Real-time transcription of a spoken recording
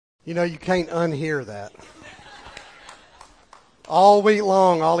You know, you can't unhear that. All week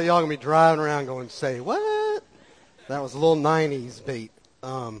long, all of y'all going to be driving around going, say, what? That was a little 90s beat.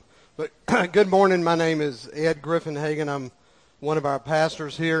 But good morning. My name is Ed Griffin Hagan. I'm one of our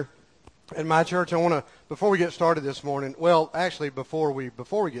pastors here at my church. I want to, before we get started this morning, before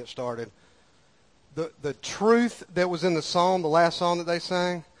we get started, the truth that was in the song, the last song that they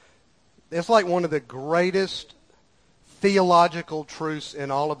sang, it's like one of the greatest theological truths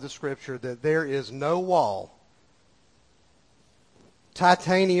in all of the Scripture, that there is no wall,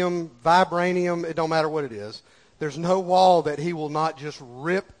 titanium, vibranium, it don't matter what it is, there's no wall that he will not just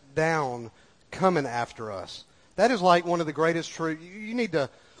rip down coming after us. That is like one of the greatest truths. You need to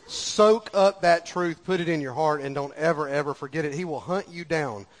soak up that truth, put it in your heart, and don't ever, ever forget it. He will hunt you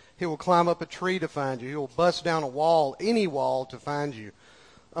down. He will climb up a tree to find you. He will bust down a wall, any wall, to find you.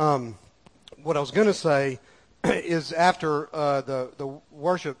 What I was going to say is after the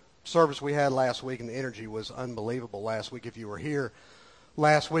worship service we had last week, and the energy was unbelievable last week if you were here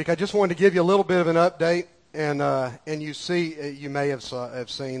last week, I just wanted to give you a little bit of an update. And you may have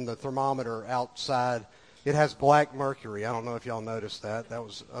seen the thermometer outside. It has black mercury. I don't know if y'all noticed that. That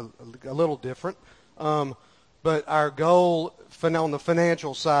was a little different. But our goal on the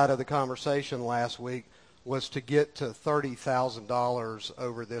financial side of the conversation last week was to get to $30,000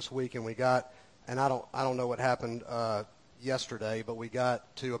 over this week, and we got, and I don't know what happened yesterday, but we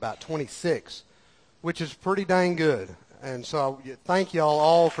got to about 26, which is pretty dang good. And so thank y'all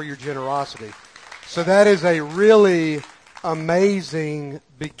all for your generosity. So that is a really amazing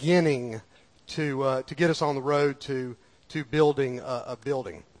beginning to get us on the road to building a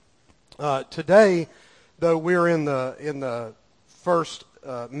building. Today, though, we're in the first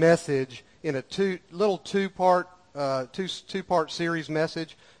message in a two-part series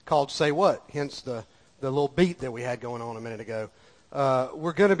message called "Say What," hence the little beat that we had going on a minute ago.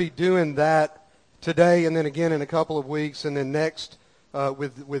 We're going to be doing that today, and then again in a couple of weeks, and then next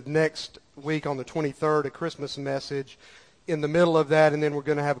next week on the 23rd, a Christmas message in the middle of that, and then we're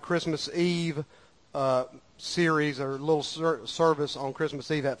going to have a Christmas Eve series or little service on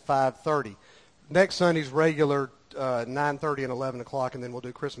Christmas Eve at 5:30. Next Sunday's regular 9:30 and 11 o'clock, and then we'll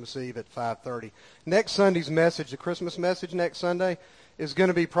do Christmas Eve at 5:30. Next Sunday's message, the Christmas message next Sunday, is going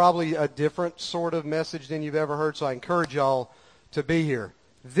to be probably a different sort of message than you've ever heard, so I encourage y'all to be here.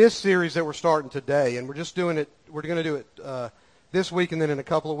 This series that we're starting today, and we're going to do it this week and then in a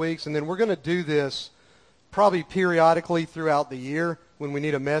couple of weeks, and then we're going to do this probably periodically throughout the year when we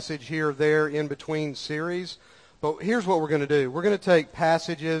need a message here or there in between series. But here's what we're going to do. We're going to take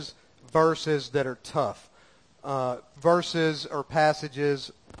passages, verses that are tough, verses or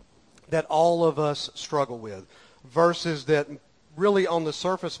passages that all of us struggle with, verses that really on the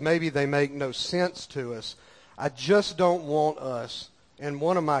surface maybe they make no sense to us. I just don't want us, and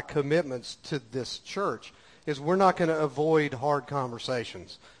one of my commitments to this church is we're not going to avoid hard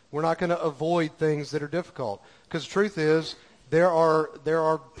conversations. We're not going to avoid things that are difficult. Because the truth is, there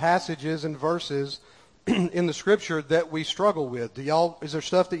are passages and verses in the Scripture that we struggle with. Is there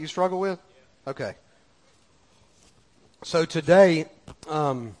stuff that you struggle with? Okay. So today,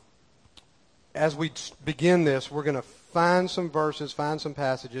 as we begin this, we're going to find some verses, find some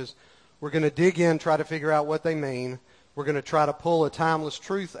passages. We're going to dig in, try to figure out what they mean. We're going to try to pull a timeless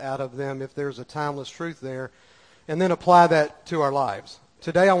truth out of them if there's a timeless truth there, and then apply that to our lives.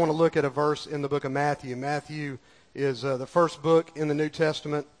 Today I want to look at a verse in the book of Matthew. Matthew is the first book in the New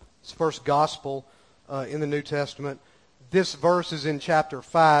Testament. It's the first gospel in the New Testament. This verse is in chapter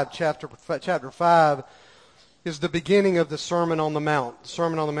 5. Chapter 5 is the beginning of the Sermon on the Mount. The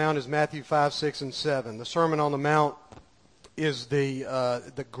Sermon on the Mount is Matthew 5, 6, and 7. The Sermon on the Mount is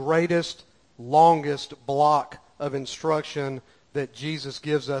the greatest, longest block of instruction that Jesus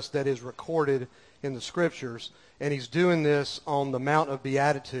gives us that is recorded in the Scriptures, and he's doing this on the Mount of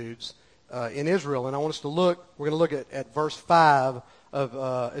Beatitudes in Israel. And I want us to we're going to look at verse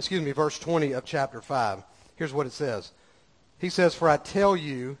 20 of chapter 5. Here's what it says. He says, "For I tell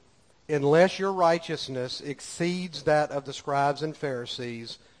you, unless your righteousness exceeds that of the scribes and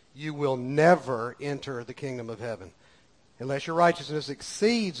Pharisees, you will never enter the kingdom of heaven." Unless your righteousness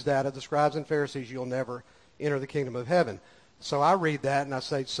exceeds that of the scribes and Pharisees, you'll never enter the kingdom of heaven. So I read that and I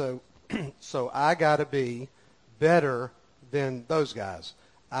say, so I got to be better than those guys.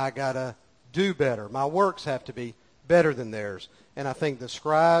 I got to do better. My works have to be better than theirs. And I think the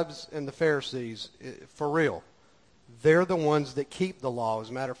scribes and the Pharisees, for real, they're the ones that keep the law.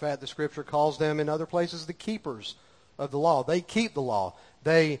 As a matter of fact, the Scripture calls them in other places the keepers of the law. They keep the law.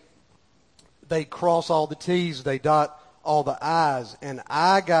 They cross all the T's. They dot all the I's. And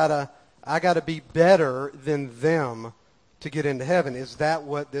I gotta be better than them to get into heaven. Is that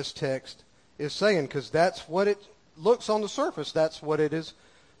what this text is saying? Because that's what it looks on the surface. That's what it is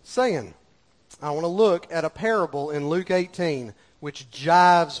saying. I want to look at a parable in Luke 18, which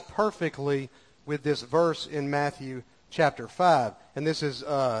jives perfectly with this verse in Matthew chapter 5. And this is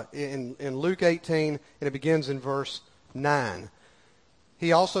in Luke 18, and it begins in verse 9.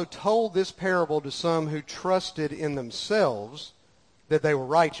 He also told this parable to some who trusted in themselves that they were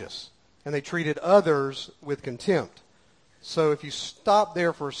righteous, and they treated others with contempt. So if you stop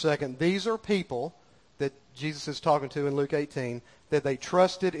there for a second, these are people that Jesus is talking to in Luke 18, that they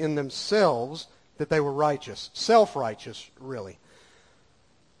trusted in themselves that they were righteous. Self-righteous, really.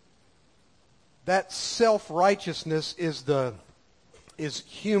 That self-righteousness is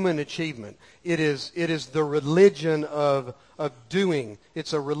human achievement. It is the religion of doing.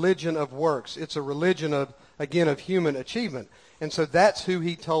 It's a religion of works. It's a religion of human achievement. And so that's who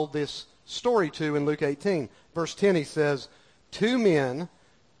he told this story to in Luke 18. Verse 10, he says, 2 men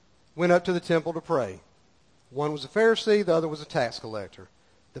went up to the temple to pray. One was a Pharisee, the other was a tax collector.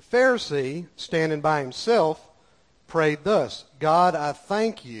 The Pharisee, standing by himself, prayed thus, God, I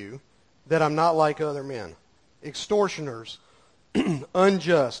thank you that I'm not like other men, extortioners,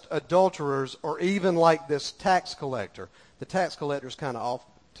 unjust, adulterers, or even like this tax collector. The tax collector's kind of off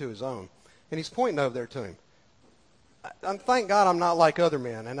to his own. And he's pointing over there to him. Thank God I'm not like other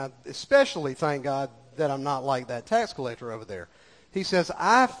men, and I especially thank God that I'm not like that tax collector over there. He says,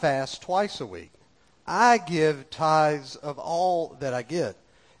 I fast twice a week. I give tithes of all that I get.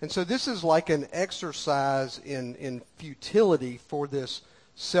 And so this is like an exercise in futility for this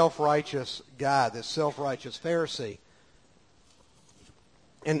self-righteous guy, this self-righteous Pharisee.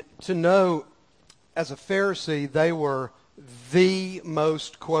 And to know, as a Pharisee, they were the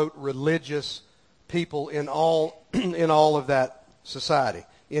most, quote, religious people in all of that society.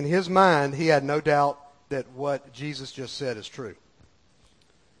 In his mind, he had no doubt that what Jesus just said is true.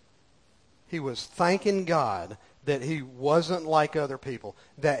 He was thanking God that he wasn't like other people,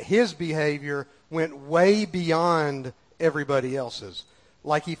 that his behavior went way beyond everybody else's.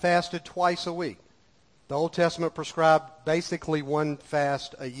 Like he fasted twice a week. The Old Testament prescribed basically one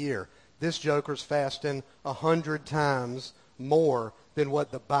fast a year. This joker's fasting 100 times more than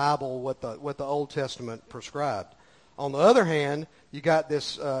what the Bible, what the Old Testament prescribed. On the other hand, you got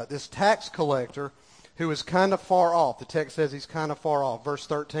this tax collector who is kind of far off. The text says he's kind of far off. Verse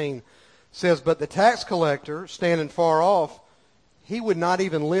 13 says, but the tax collector, standing far off, he would not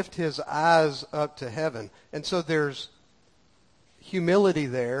even lift his eyes up to heaven. And so there's humility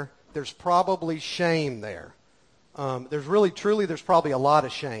there. There's probably shame there. There's probably a lot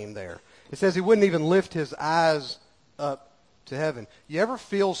of shame there. It says he wouldn't even lift his eyes up to heaven. You ever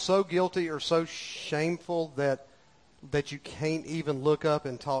feel so guilty or so shameful that you can't even look up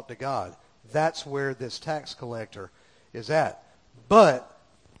and talk to God? That's where this tax collector is at. But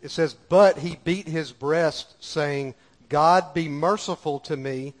it says, but he beat his breast, saying, God, be merciful to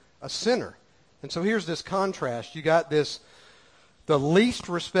me, a sinner. And so here's this contrast. You got the least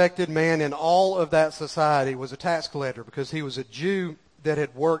respected man in all of that society was a tax collector because he was a Jew that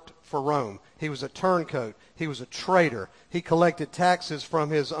had worked for Rome. He was a turncoat. He was a traitor. He collected taxes from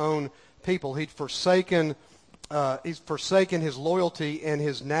his own people. He's forsaken his loyalty and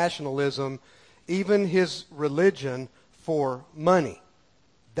his nationalism, even his religion, for money.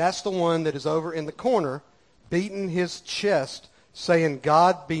 That's the one that is over in the corner, beating his chest, saying,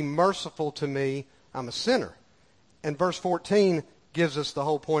 God, be merciful to me, I'm a sinner. And verse 14 gives us the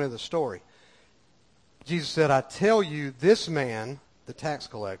whole point of the story. Jesus said, I tell you, this man, the tax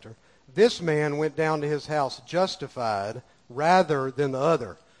collector, this man went down to his house justified rather than the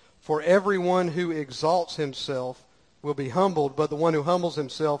other. For everyone who exalts himself will be humbled, but the one who humbles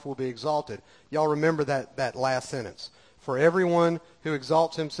himself will be exalted. Y'all remember that last sentence. For everyone who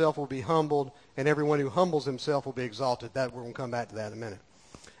exalts himself will be humbled, and everyone who humbles himself will be exalted. We're going to come back to that in a minute.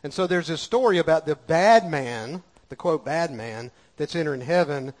 And so there's this story about the bad man, the quote bad man, that's entering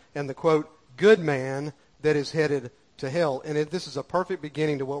heaven, and the quote good man that is headed to hell. And this is a perfect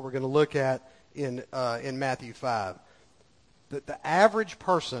beginning to what we're going to look at in Matthew 5. The average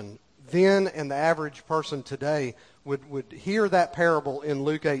person then and the average person today would hear that parable in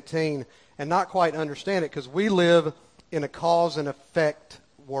Luke 18 and not quite understand it, because we live in a cause and effect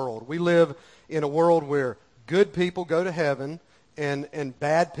world. We live in a world where good people go to heaven and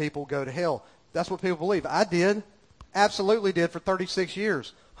bad people go to hell. That's what people believe. I did. Absolutely did for 36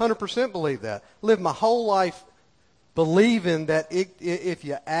 years. 100% believe that. Lived my whole life believing that if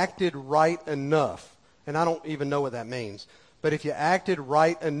you acted right enough, and I don't even know what that means, but if you acted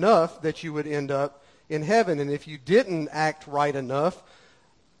right enough that you would end up in heaven. And if you didn't act right enough,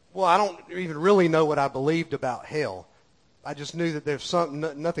 well, I don't even really know what I believed about hell. I just knew that there's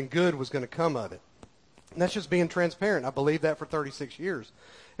nothing good was going to come of it. And that's just being transparent. I believed that for 36 years.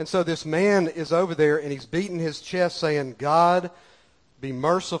 And so this man is over there, and he's beating his chest saying, God, be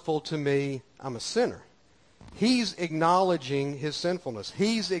merciful to me. I'm a sinner. He's acknowledging his sinfulness.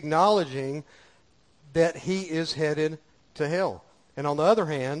 He's acknowledging that he is headed to hell. And on the other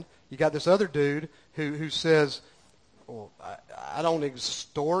hand, you got this other dude who says, well, I don't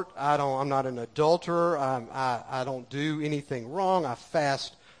extort. I'm not an adulterer. I don't do anything wrong. I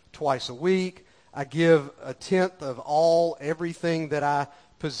fast twice a week. I give a tenth of everything that I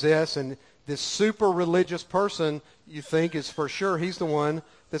possess. And this super religious person, you think is for sure he's the one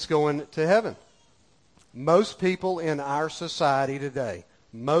that's going to heaven. Most people in our society today,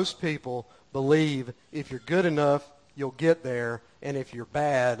 most people believe if you're good enough, you'll get there, and if you're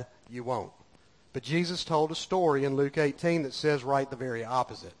bad, you won't. But Jesus told a story in Luke 18 that says right the very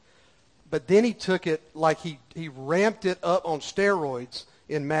opposite. But then he took it like he ramped it up on steroids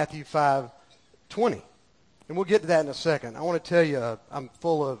in Matthew 5:20. And we'll get to that in a second. I want to tell you, I'm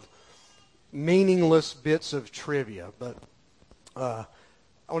full of meaningless bits of trivia, but I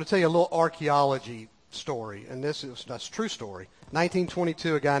want to tell you a little archaeology story, and that's a true story.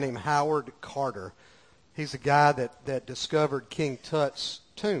 1922, a guy named Howard Carter. He's the guy that discovered King Tut's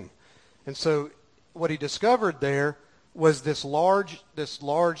tomb. And so what he discovered there was this large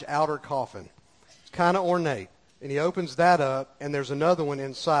outer coffin. It's kind of ornate. And he opens that up, and there's another one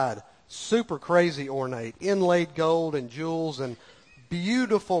inside. Super crazy ornate. Inlaid gold and jewels and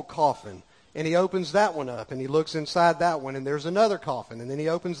beautiful coffin. And he opens that one up, and he looks inside that one, and there's another coffin. And then he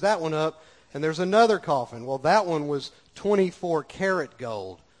opens that one up, and there's another coffin. Well, that one was 24 karat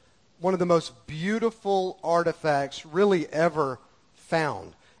gold. One of the most beautiful artifacts really ever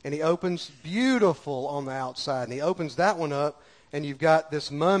found. And he opens beautiful on the outside. And he opens that one up, and you've got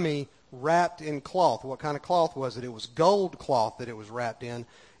this mummy wrapped in cloth. What kind of cloth was it? It was gold cloth that it was wrapped in.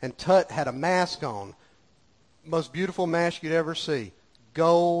 And Tut had a mask on. Most beautiful mask you'd ever see.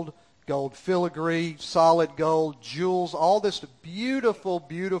 Gold filigree, solid gold, jewels, all this beautiful,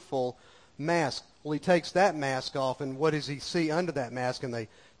 beautiful mask. Well, he takes that mask off, and what does he see under that mask? And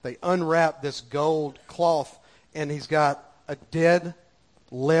they unwrap this gold cloth, and he's got a dead,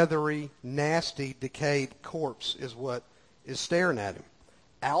 leathery, nasty, decayed corpse is what is staring at him.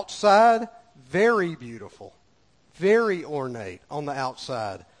 Outside, very beautiful, very ornate on the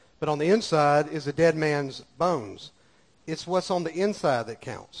outside. But on the inside is a dead man's bones. It's what's on the inside that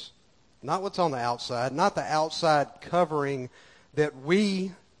counts, not what's on the outside, not the outside covering that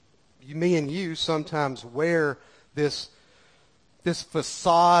me and you sometimes wear this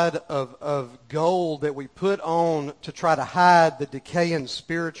facade of gold that we put on to try to hide the decaying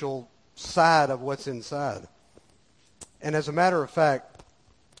spiritual side of what's inside. And as a matter of fact,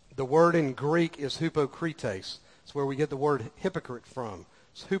 the word in Greek is hypokrites. It's where we get the word hypocrite from.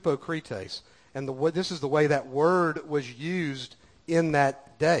 It's hypokrites. And this is the way that word was used in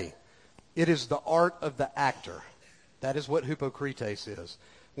that day. It is the art of the actor. That is what hypokrites is.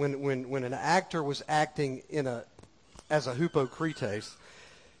 When an actor was acting as a hypokrites,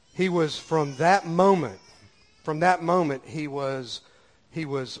 he was from that moment he was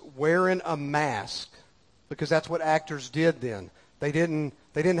wearing a mask, because that's what actors did then. They didn't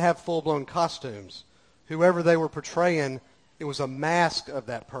have full-blown costumes. Whoever they were portraying, it was a mask of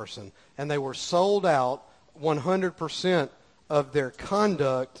that person, and they were sold out 100% of their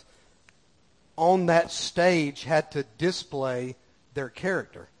conduct on that stage had to display their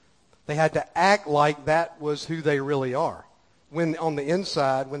character. They had to act like that was who they really are. When on the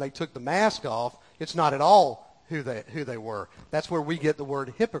inside, when they took the mask off, it's not at all who they were. That's where we get the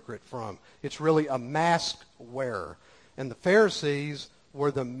word hypocrite from. It's really a mask wearer. And the Pharisees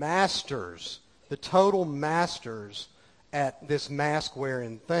were the masters, the total masters at this mask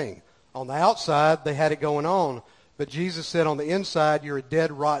wearing thing. On the outside, they had it going on. But Jesus said on the inside, you're a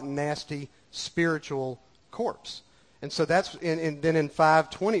dead, rotten, nasty, spiritual corpse. And so that's, and then in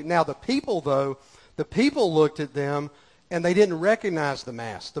 5:20, now the people looked at them and they didn't recognize the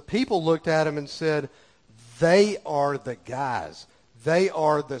mask. The people looked at them and said, they are the guys. They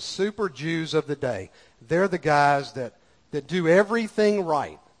are the super Jews of the day. They're the guys that do everything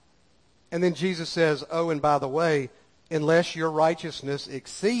right. And then Jesus says, oh, and by the way, unless your righteousness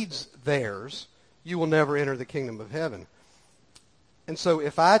exceeds theirs, you will never enter the kingdom of heaven. And so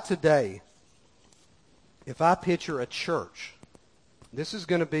if I picture a church, this is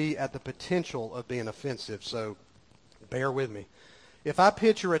going to be at the potential of being offensive, so bear with me. If I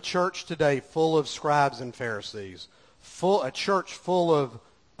picture a church today full of scribes and Pharisees, a church full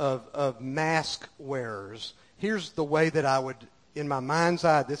of mask wearers, here's the way that I would, in my mind's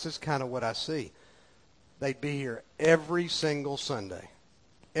eye, this is kind of what I see. they'd be here every single Sunday.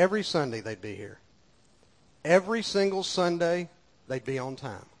 Every Sunday they'd be here. Every single Sunday they'd be on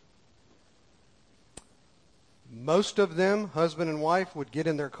time. Most of them, husband and wife, would get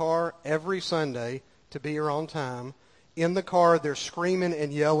in their car every Sunday to be here on time. In the car, they're screaming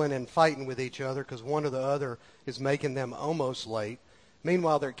and yelling and fighting with each other because one or the other is making them almost late.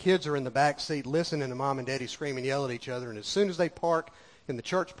 Meanwhile, their kids are in the back seat listening to mom and daddy scream and yell at each other. And as soon as they park in the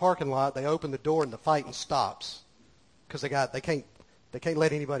church parking lot, they open the door and the fighting stops because they can't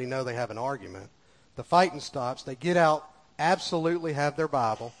let anybody know they have an argument. The fighting stops. They get out, absolutely have their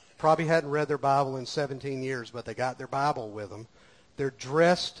Bible. Probably hadn't read their Bible in 17 years, but they got their Bible with them. They're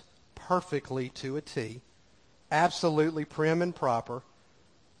dressed perfectly to a T, absolutely prim and proper.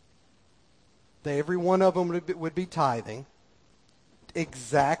 Every one of them would be tithing,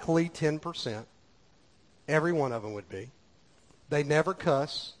 exactly 10%. Every one of them would be. They never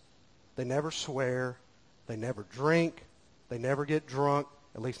cuss. They never swear. They never drink. They never get drunk,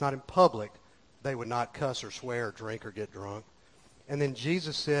 at least not in public. They would not cuss or swear or drink or get drunk. And then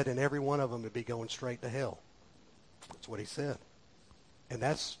Jesus said, and every one of them would be going straight to hell. That's what he said. And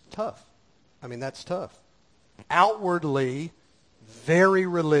that's tough. I mean, that's tough. Outwardly, very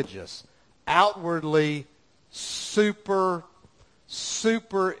religious. Outwardly, super,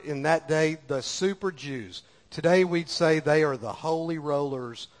 in that day, the super Jews. Today, we'd say they are the holy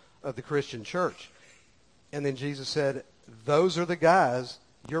rollers of the Christian church. And then Jesus said, those are the guys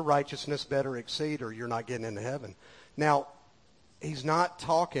your righteousness better exceed or you're not getting into heaven. Now, he's not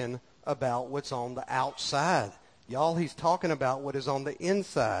talking about what's on the outside. Y'all, he's talking about what is on the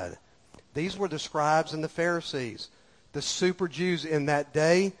inside. These were the scribes and the Pharisees, the super Jews in that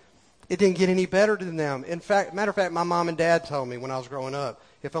day. It didn't get any better than them. Matter of fact, my mom and dad told me when I was growing up,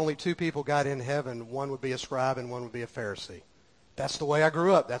 if only two people got in heaven, one would be a scribe and one would be a Pharisee. That's the way I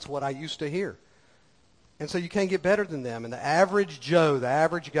grew up. That's what I used to hear. And so you can't get better than them. And the average Joe, the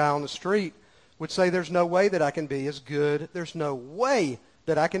average guy on the street, would say there's no way that I can be as good. There's no way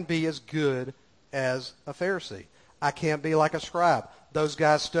that I can be as good as a Pharisee. I can't be like a scribe. Those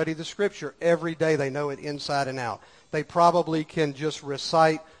guys study the Scripture every day. They know it inside and out. They probably can just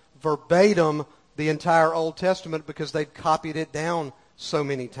recite verbatim the entire Old Testament because they've copied it down so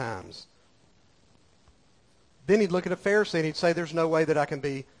many times. Then he'd look at a Pharisee and he'd say, there's no way that I can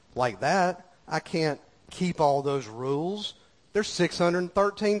be like that. I can't keep all those rules. There's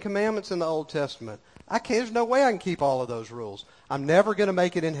 613 commandments in the Old Testament. There's no way I can keep all of those rules. I'm never going to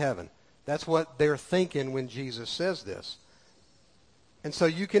make it in heaven. That's what they're thinking when Jesus says this. And so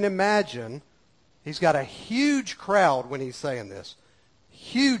you can imagine, he's got a huge crowd when he's saying this.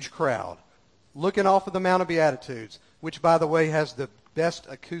 Huge crowd looking off of the Mount of Beatitudes, which, by the way, has the best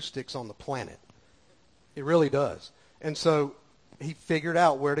acoustics on the planet. It really does. And so he figured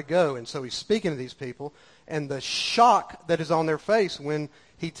out where to go. And so he's speaking to these people. And the shock that is on their face when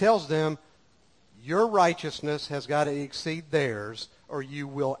he tells them, your righteousness has got to exceed theirs, or you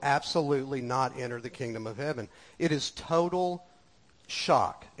will absolutely not enter the kingdom of heaven. It is total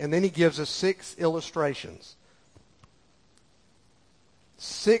shock. And then he gives us 6 illustrations.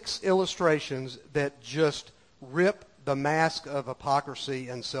 6 illustrations that just rip the mask of hypocrisy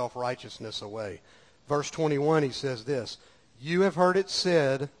and self-righteousness away. Verse 21, he says this, you have heard it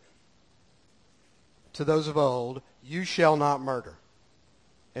said to those of old, you shall not murder.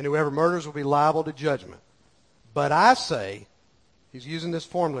 And whoever murders will be liable to judgment. But I say, he's using this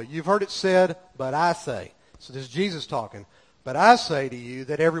formula, you've heard it said, but I say. So this is Jesus talking. But I say to you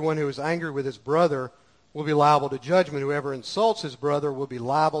that everyone who is angry with his brother will be liable to judgment. Whoever insults his brother will be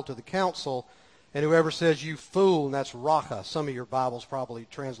liable to the council. And whoever says, you fool, and that's racha. Some of your Bibles probably,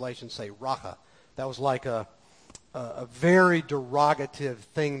 translations say racha. That was like a very derogative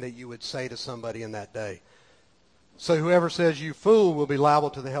thing that you would say to somebody in that day. So whoever says, you fool, will be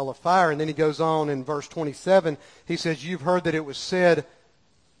liable to the hell of fire. And then he goes on in verse 27. He says, you've heard that it was said,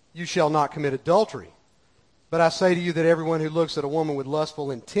 you shall not commit adultery. But I say to you that everyone who looks at a woman with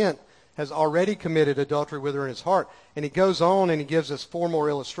lustful intent has already committed adultery with her in his heart. And he goes on and he gives us 4 more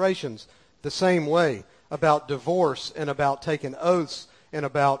illustrations the same way about divorce and about taking oaths and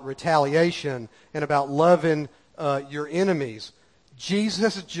about retaliation and about loving your enemies.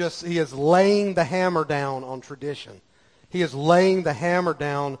 Jesus he is laying the hammer down on tradition. He is laying the hammer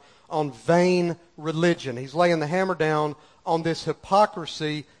down on vain religion. He's laying the hammer down on this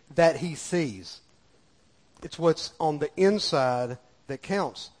hypocrisy that he sees. It's what's on the inside that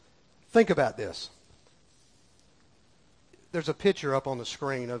counts. Think about this. There's a picture up on the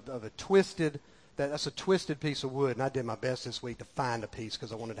screen of a twisted, that's a twisted piece of wood, and I did my best this week to find a piece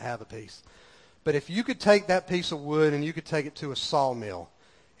because I wanted to have a piece. But if you could take that piece of wood and you could take it to a sawmill,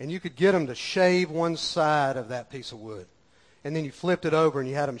 And you could get them to shave one side of that piece of wood. And then you flipped it over and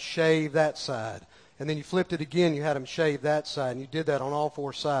you had them shave that side. And then you flipped it again, you had them shave that side. And you did that on all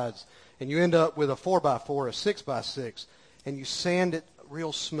four sides. And you end up with a 4x4, a 6x6. And you sand it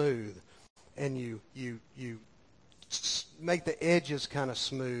real smooth. And you make the edges kind of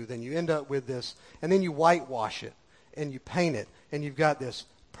smooth. And you end up with this. And then you whitewash it. And you paint it. And you've got this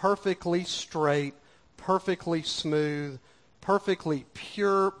perfectly straight, perfectly smooth, perfectly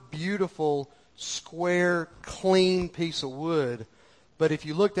pure, beautiful, square, clean piece of wood. But if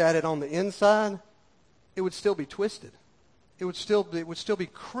you looked at it on the inside, it would still be twisted. It would still be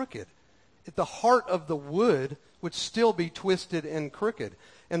crooked. The heart of the wood would still be twisted and crooked.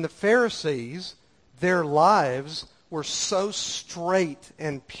 And the Pharisees, their lives were so straight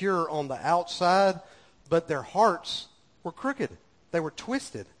and pure on the outside, but their hearts were crooked. They were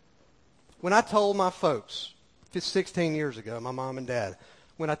twisted. When I told my folks, 16 years ago, my mom and dad,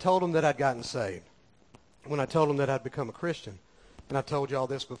 when I told them that I'd gotten saved, when I told them that I'd become a Christian, and I told you all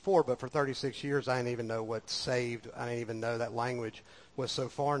this before, but for 36 years I didn't even know what saved, I didn't even know that language was so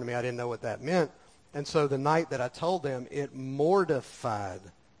foreign to me. I didn't know what that meant. And so the night that I told them, it mortified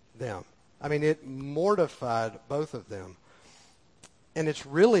them. I mean, it mortified both of them. And it's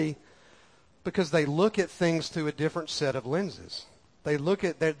really because they look at things through a different set of lenses. They look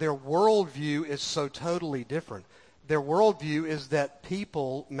at their worldview is so totally different. Their worldview is that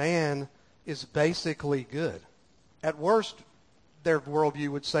man is basically good. At worst, their worldview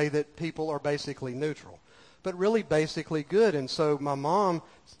would say that people are basically neutral, but really basically good. And so my mom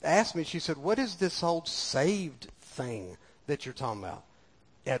asked me, she said, what is this whole saved thing that you're talking about?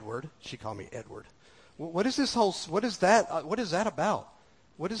 Edward, she called me Edward. What is that about?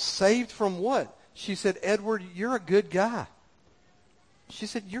 What is saved from what? She said, Edward, you're a good guy. She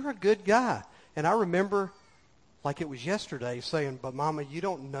said, you're a good guy. And I remember, like it was yesterday, saying, but Mama, you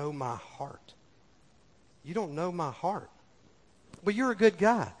don't know my heart. You don't know my heart. But you're a good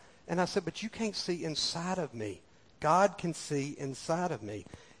guy. And I said, but you can't see inside of me. God can see inside of me.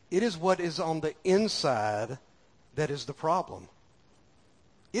 It is what is on the inside that is the problem.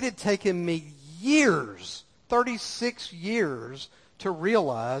 It had taken me years, 36 years, to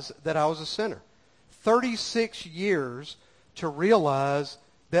realize that I was a sinner. 36 years to realize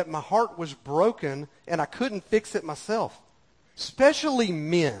that my heart was broken and I couldn't fix it myself. Especially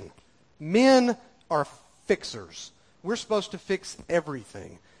men. Men are fixers. We're supposed to fix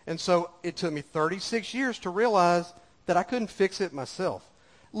everything. And so it took me 36 years to realize that I couldn't fix it myself.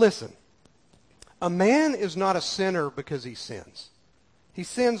 Listen, a man is not a sinner because he sins. He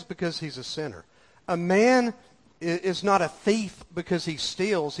sins because he's a sinner. A man is not a thief because he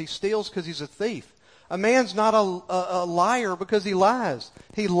steals. He steals because he's a thief. A man's not a liar because he lies.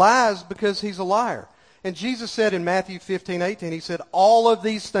 He lies because he's a liar. And Jesus said in Matthew 15:18, he said, all of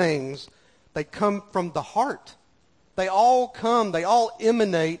these things, they come from the heart. They all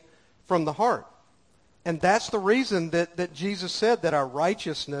emanate from the heart. And that's the reason that Jesus said that our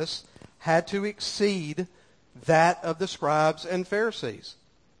righteousness had to exceed that of the scribes and Pharisees.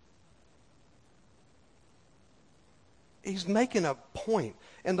 He's making a point.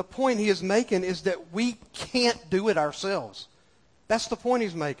 And the point he is making is that we can't do it ourselves. That's the point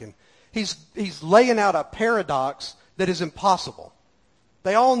he's making. He's laying out a paradox that is impossible.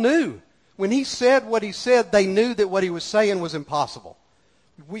 They all knew. When he said what he said, they knew that what he was saying was impossible.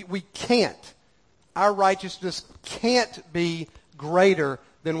 We can't. Our righteousness can't be greater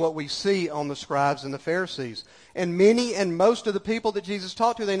than what we see on the scribes and the Pharisees. And many and most of the people that Jesus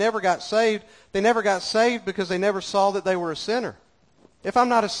talked to, they never got saved. They never got saved because they never saw that they were a sinner. If I'm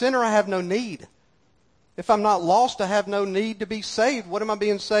not a sinner, I have no need. If I'm not lost, I have no need to be saved. What am I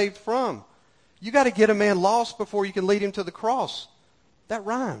being saved from? You got to get a man lost before you can lead him to the cross. That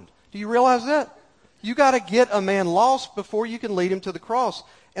rhymed. Do you realize that? You got to get a man lost before you can lead him to the cross.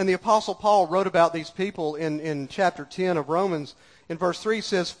 And the Apostle Paul wrote about these people in chapter 10 of Romans. In verse 3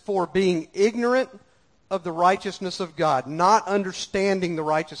 says, for being ignorant of the righteousness of God, not understanding the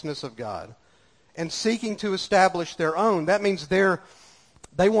righteousness of God, and seeking to establish their own. That means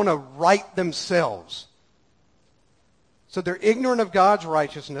they want to right themselves. So they're ignorant of God's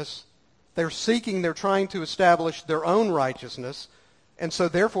righteousness. They're trying to establish their own righteousness. And so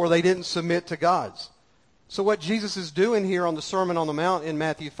therefore they didn't submit to God's. So what Jesus is doing here on the Sermon on the Mount in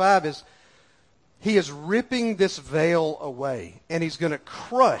Matthew 5 is he is ripping this veil away. And he's going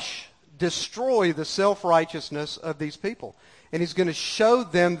to destroy the self-righteousness of these people. And he's going to show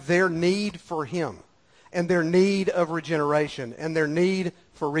them their need for him. And their need of regeneration. And their need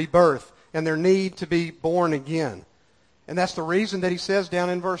for rebirth. And their need to be born again. And that's the reason that he says down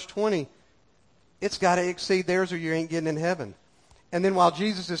in verse 20, it's got to exceed theirs or you ain't getting in heaven. And then while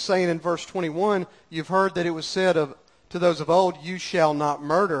Jesus is saying in verse 21, you've heard that it was said to those of old, you shall not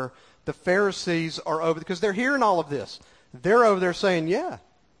murder, the Pharisees are over, because they're hearing all of this. They're over there saying, yeah,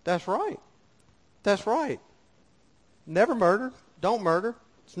 that's right. That's right. Never murder. Don't murder.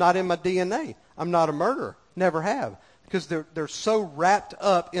 It's not in my DNA. I'm not a murderer. Never have. Because they're so wrapped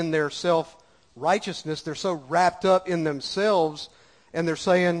up in their self-righteousness. They're so wrapped up in themselves. And they're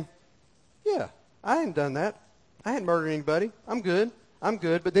saying, yeah, I ain't done that. I ain't murdered anybody. I'm good. I'm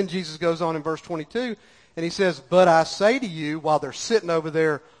good. But then Jesus goes on in verse 22, and he says, but I say to you, while they're sitting over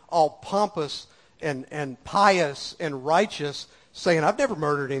there all pompous and pious and righteous, saying, I've never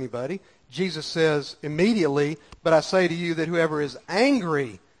murdered anybody, Jesus says immediately, but I say to you that whoever is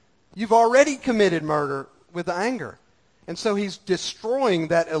angry, you've already committed murder with anger. And so he's destroying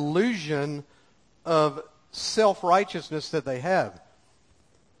that illusion of self-righteousness that they have.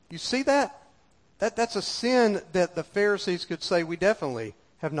 You see that? That's a sin that the Pharisees could say, we definitely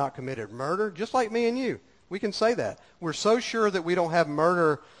have not committed murder, just like me and you. We can say that. We're so sure that we don't have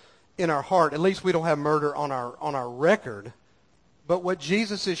murder in our heart. At least we don't have murder on our record. But what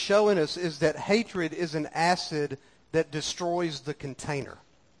Jesus is showing us is that hatred is an acid that destroys the container.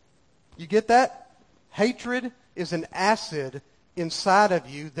 You get that? Hatred is an acid inside of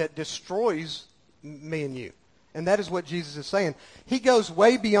you that destroys me and you. And that is what Jesus is saying. He goes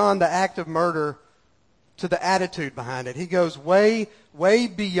way beyond the act of murder to the attitude behind it. He goes way, way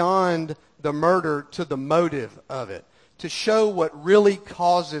beyond the murder to the motive of it, to show what really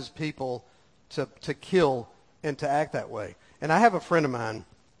causes people to kill and to act that way. And I have a friend of mine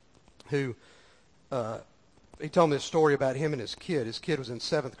who, he told me a story about him and his kid. His kid was in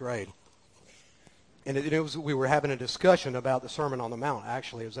 7th grade. And we were having a discussion about the Sermon on the Mount,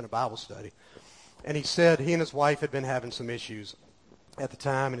 actually. It was in a Bible study. And he said he and his wife had been having some issues at the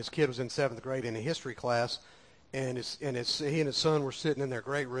time, and his kid was in 7th grade in a history class, and he and his son were sitting in their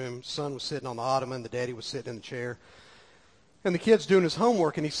great room. Son was sitting on the ottoman, the daddy was sitting in the chair. And the kid's doing his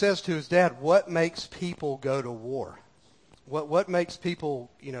homework, and he says to his dad, what makes people go to war? What makes people,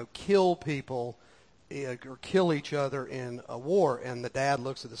 kill people or kill each other in a war? And the dad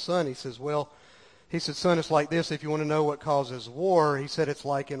looks at the son, he says, son, it's like this. If you want to know what causes war, he said it's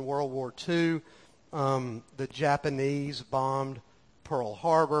like in World War II, the Japanese bombed Pearl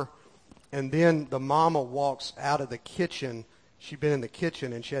Harbor, and then the mama walks out of the kitchen. She'd been in the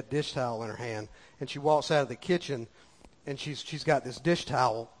kitchen, and she had a dish towel in her hand, and she walks out of the kitchen, and she's got this dish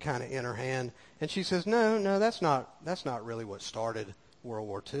towel kind of in her hand, and she says, no, that's not really what started World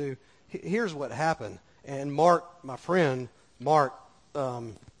War II. Here's what happened. And Mark, my friend, Mark,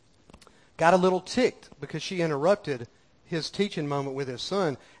 got a little ticked because she interrupted his teaching moment with his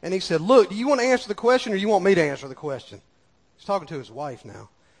son. And he said, look, do you want to answer the question or do you want me to answer the question? He's talking to his wife now.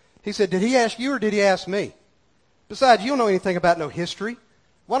 He said, did he ask you or did he ask me? Besides, you don't know anything about no history.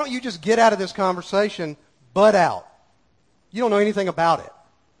 Why don't you just get out of this conversation, butt out? You don't know anything about it.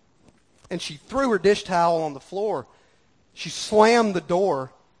 And she threw her dish towel on the floor. She slammed the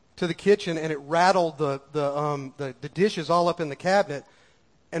door to the kitchen and it rattled the dishes all up in the cabinet.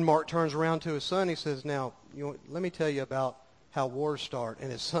 And Mark turns around to his son. He says, now, let me tell you about how wars start.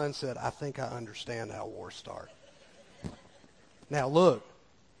 And his son said, I think I understand how wars start. Now, look,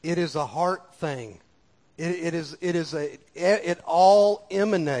 it is a heart thing. It all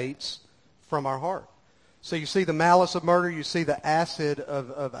emanates from our heart. So you see the malice of murder. You see the acid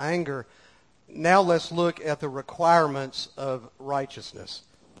of anger. Now let's look at the requirements of righteousness.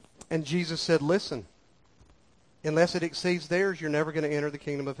 And Jesus said, listen, unless it exceeds theirs, you're never going to enter the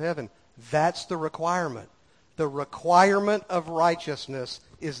kingdom of heaven. That's the requirement. The requirement of righteousness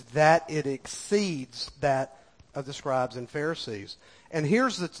is that it exceeds that of the scribes and Pharisees. And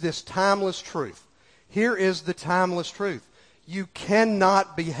here's this timeless truth. Here is the timeless truth. You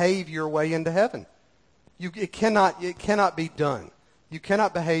cannot behave your way into heaven. It cannot be done. You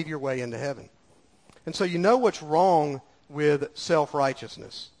cannot behave your way into heaven. And so you know what's wrong with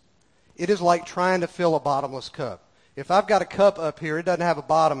self-righteousness. It is like trying to fill a bottomless cup. If I've got a cup up here, it doesn't have a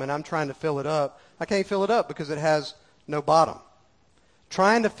bottom, and I'm trying to fill it up, I can't fill it up because it has no bottom.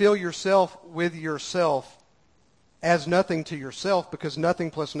 Trying to fill yourself with yourself adds nothing to yourself because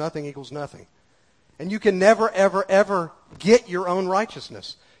nothing plus nothing equals nothing. And you can never, ever, ever get your own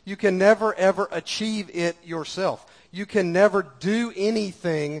righteousness. You can never, ever achieve it yourself. You can never do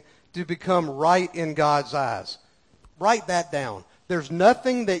anything to become right in God's eyes. Write that down. There's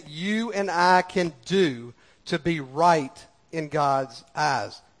nothing that you and I can do to be right in God's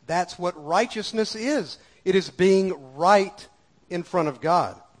eyes. That's what righteousness is. It is being right in front of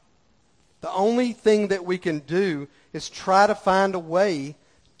God. The only thing that we can do is try to find a way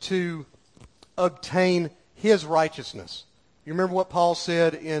to obtain His righteousness. You remember what Paul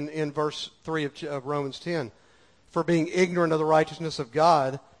said in verse 3 of Romans 10? For being ignorant of the righteousness of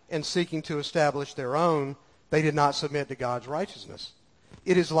God and seeking to establish their own, they did not submit to God's righteousness.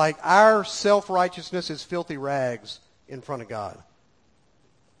 It is like our self-righteousness is filthy rags in front of God.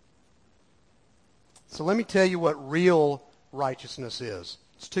 So let me tell you what real righteousness is.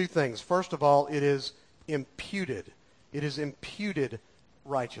 It's two things. First of all, it is imputed. It is imputed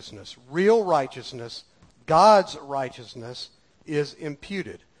righteousness. Real righteousness, God's righteousness, is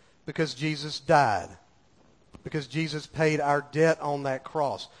imputed because Jesus died, because Jesus paid our debt on that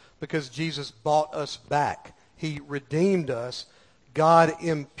cross, because Jesus bought us back. He redeemed us. God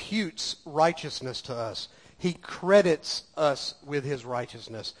imputes righteousness to us. He credits us with his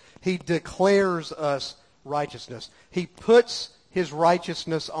righteousness. He declares us righteousness. He puts his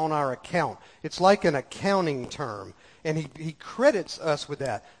righteousness on our account. It's like an accounting term, and he credits us with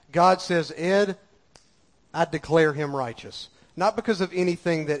that. God says, Ed, I declare him righteous. Not because of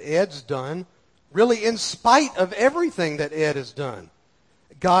anything that Ed's done, really in spite of everything that Ed has done.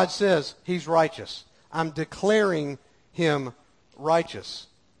 God says he's righteous. I'm declaring him righteous.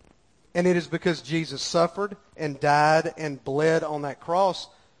 And it is because Jesus suffered and died and bled on that cross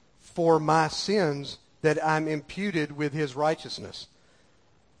for my sins that I'm imputed with his righteousness.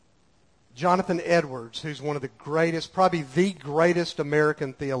 Jonathan Edwards, who's one of the greatest, probably the greatest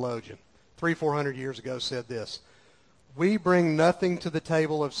American theologian, 300-400 years ago said this: we bring nothing to the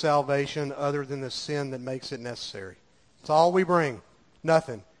table of salvation other than the sin that makes it necessary. It's all we bring.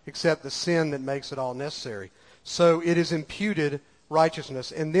 Nothing except the sin that makes it all necessary. So it is imputed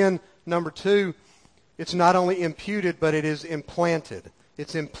righteousness. And then, number two, it's not only imputed, but it is implanted.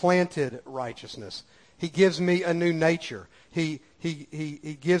 It's implanted righteousness. He gives me a new nature. He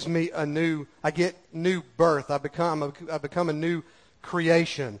gives me I get new birth. I become a new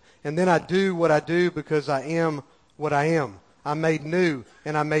creation. And then I do what I do because I am what I am. I'm made new,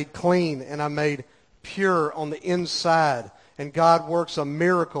 and I'm made clean, and I'm made pure on the inside. And God works a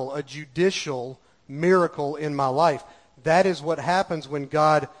miracle, a judicial miracle in my life. That is what happens when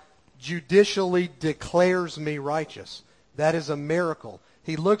God judicially declares me righteous. That is a miracle.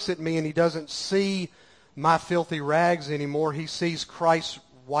 He looks at me and he doesn't see my filthy rags anymore. He sees Christ's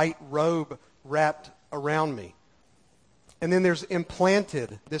white robe wrapped around me. And then there's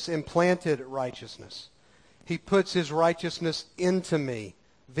this implanted righteousness. He puts his righteousness into me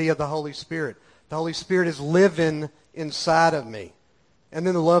via the Holy Spirit. The Holy Spirit is living inside of me. And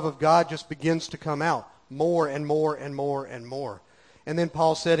then the love of God just begins to come out more and more and more and more. And then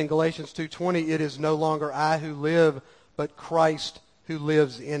Paul said in Galatians 2:20, it is no longer I who live, but Christ who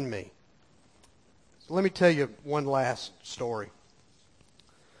lives in me. So let me tell you one last story.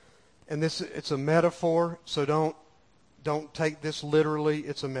 And it's a metaphor, so don't take this literally.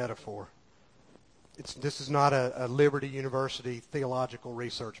 It's a metaphor. This is not a Liberty University theological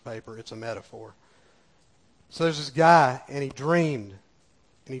research paper. It's a metaphor. So there's this guy, and he dreamed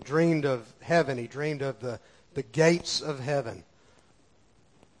of heaven. He dreamed of the gates of heaven.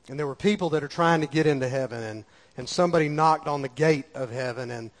 And there were people that are trying to get into heaven, and somebody knocked on the gate of heaven,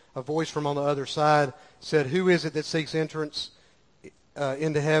 and a voice from on the other side said, who is it that seeks entrance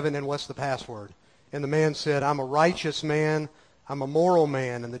into heaven, and what's the password? And the man said, I'm a righteous man. I'm a moral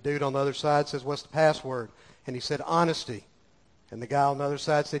man. And the dude on the other side says, what's the password? And he said, honesty. And the guy on the other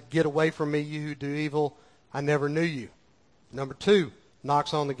side said, get away from me, you who do evil. I never knew you. Number two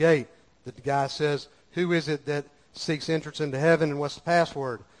knocks on the gate. The guy says, who is it that seeks entrance into heaven, and what's the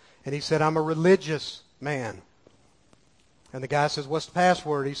password? And he said, I'm a religious man. And the guy says, what's the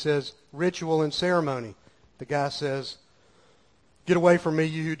password? He says, ritual and ceremony. The guy says, get away from me,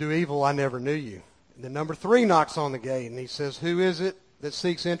 you who do evil. I never knew you. And then number three knocks on the gate, and he says, who is it that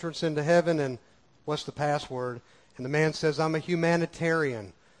seeks entrance into heaven, and what's the password? And the man says, I'm a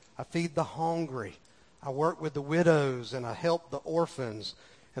humanitarian. I feed the hungry. I work with the widows, and I help the orphans.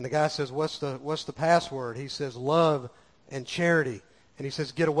 And the guy says, what's the password? He says, love and charity. And he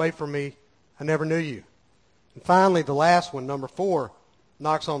says, get away from me. I never knew you. And finally, the last one, number 4,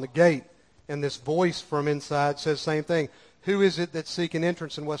 knocks on the gate, and this voice from inside says the same thing. Who is it that's seeking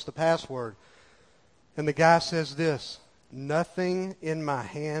entrance, and what's the password? And the guy says this, nothing in my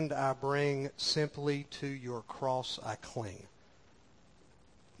hand I bring, simply to your cross I cling.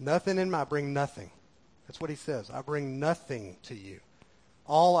 Nothing in my, I bring nothing. That's what he says. I bring nothing to you.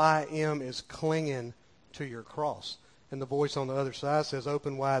 All I am is clinging to your cross. And the voice on the other side says,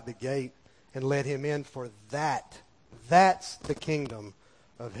 open wide the gate and let him in, for that's the kingdom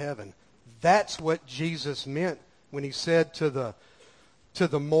of heaven. That's what Jesus meant when he said to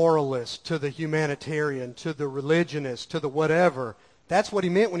the moralist, to the humanitarian, to the religionist, to the whatever. That's what he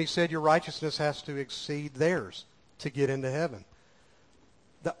meant when he said your righteousness has to exceed theirs. to get into heaven.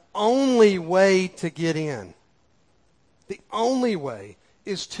 The only way to get in, the only way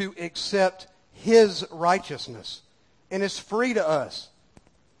is to accept His righteousness. And it's free to us.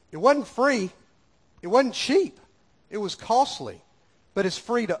 It wasn't free. It wasn't cheap. It was costly. But it's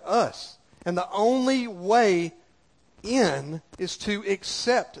free to us. And the only way in is to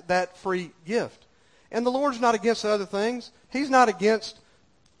accept that free gift. And the Lord's not against other things. He's not against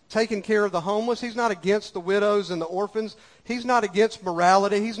taking care of the homeless. He's not against the widows and the orphans. He's not against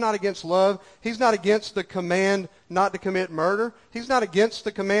morality. He's not against love. He's not against the command not to commit murder. He's not against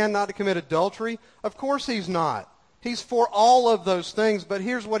the command not to commit adultery. Of course He's not. He's for all of those things. But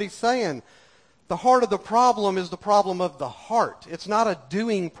here's what He's saying. The heart of the problem is the problem of the heart. It's not a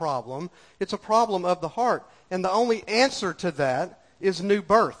doing problem. It's a problem of the heart. And the only answer to that is new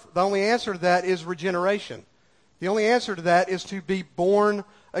birth. The only answer to that is regeneration. The only answer to that is to be born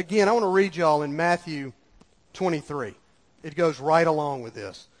again. I want to read y'all in Matthew 23. It goes right along with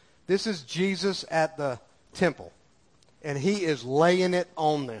this. This is Jesus at the temple, and He is laying it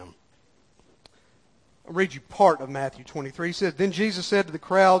on them. I'll read you part of Matthew 23. He says, Then Jesus said to the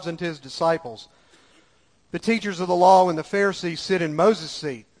crowds and to His disciples, The teachers of the law and the Pharisees sit in Moses'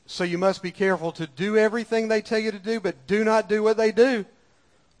 seat. So you must be careful to do everything they tell you to do, but do not do what they do,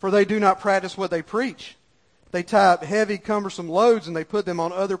 for they do not practice what they preach. They tie up heavy, cumbersome loads, and they put them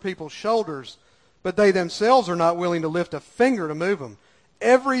on other people's shoulders, but they themselves are not willing to lift a finger to move them.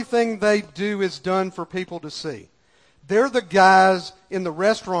 Everything they do is done for people to see. They're the guys in the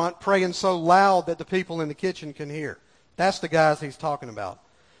restaurant praying so loud that the people in the kitchen can hear. That's the guys He's talking about.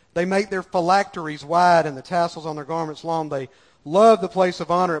 They make their phylacteries wide and the tassels on their garments long. They love the place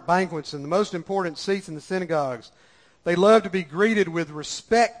of honor at banquets and the most important seats in the synagogues. They love to be greeted with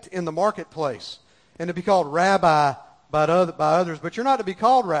respect in the marketplace and to be called rabbi by others. But you're not to be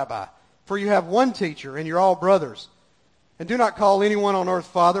called rabbi, for you have one teacher and you're all brothers. And do not call anyone on earth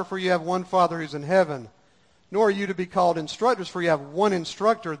Father, for you have one Father who's in heaven. Nor are you to be called instructors, for you have one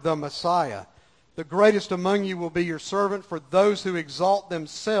instructor, the Messiah. The greatest among you will be your servant, for those who exalt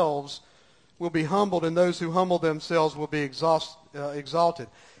themselves will be humbled, and those who humble themselves will be exalted.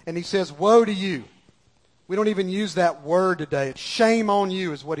 And He says, woe to you. We don't even use that word today. It's shame on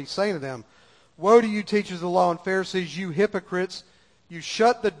you is what He's saying to them. Woe to you, teachers of the law and Pharisees, you hypocrites. You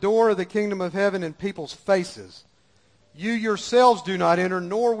shut the door of the kingdom of heaven in people's faces. You yourselves do not enter,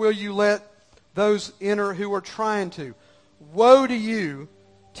 nor will you let those enter who are trying to. Woe to you,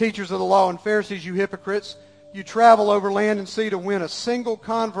 teachers of the law and Pharisees, you hypocrites. You travel over land and sea to win a single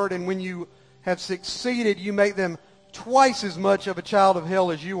convert, and when you have succeeded, you make them twice as much of a child of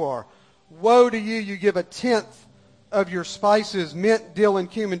hell as you are. Woe to you, you give a tenth of your spices, mint, dill, and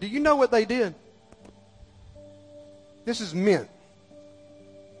cumin. Do you know what they did? This is mint.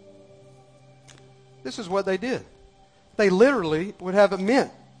 This is what they did. They literally would have a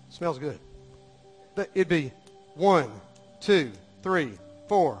mint. It smells good. It'd be 1, 2, 3,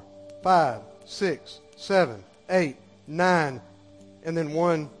 4, 5, 6, 7, 8, 9, and then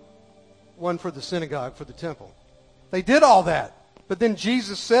one for the synagogue, for the temple. They did all that. But then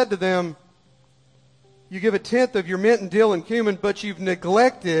Jesus said to them, you give a tenth of your mint and dill and cumin, but you've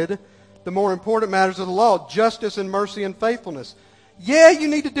neglected the more important matters of the law, justice and mercy and faithfulness. Yeah, you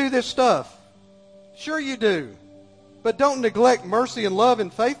need to do this stuff. Sure you do. But don't neglect mercy and love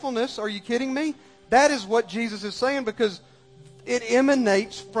and faithfulness. Are you kidding me? That is what Jesus is saying, because it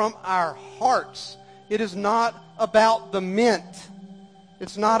emanates from our hearts. It is not about the mint.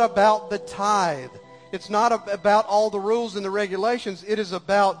 It's not about the tithe. It's not about all the rules and the regulations. It is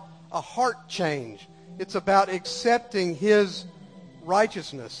about a heart change. It's about accepting His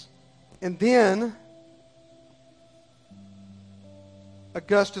righteousness. And then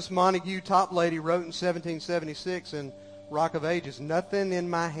Augustus Montague, top lady, wrote in 1776 in Rock of Ages, nothing in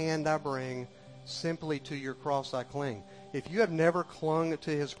my hand I bring, simply to your cross I cling. If you have never clung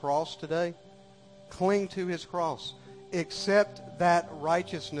to His cross today, cling to His cross. Accept that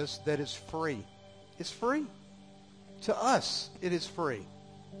righteousness that is free. It's free. To us, it is free.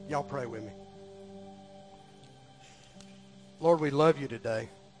 Y'all pray with me. Lord, we love you today.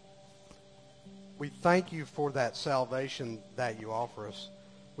 We thank you for that salvation that you offer us.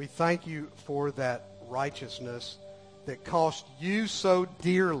 We thank you for that righteousness that cost you so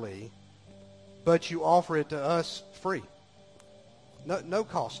dearly, but you offer it to us free. No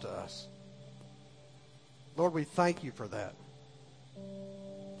cost to us. Lord, we thank you for that.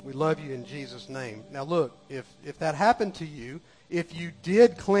 We love you in Jesus' name. Now look, if that happened to you, if you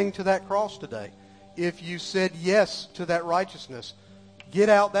did cling to that cross today, if you said yes to that righteousness, get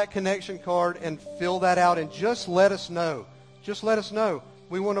out that connection card and fill that out and just let us know. Just let us know.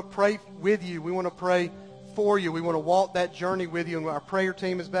 We want to pray with you. We want to pray for you. We want to walk that journey with you. And our prayer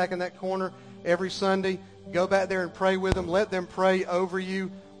team is back in that corner every Sunday. Go back there and pray with them. Let them pray over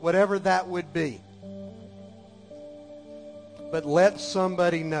you, whatever that would be. But let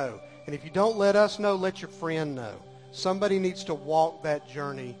somebody know. And if you don't let us know, let your friend know. Somebody needs to walk that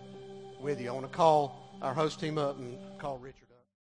journey with you. I want to call our host team up and call Richard.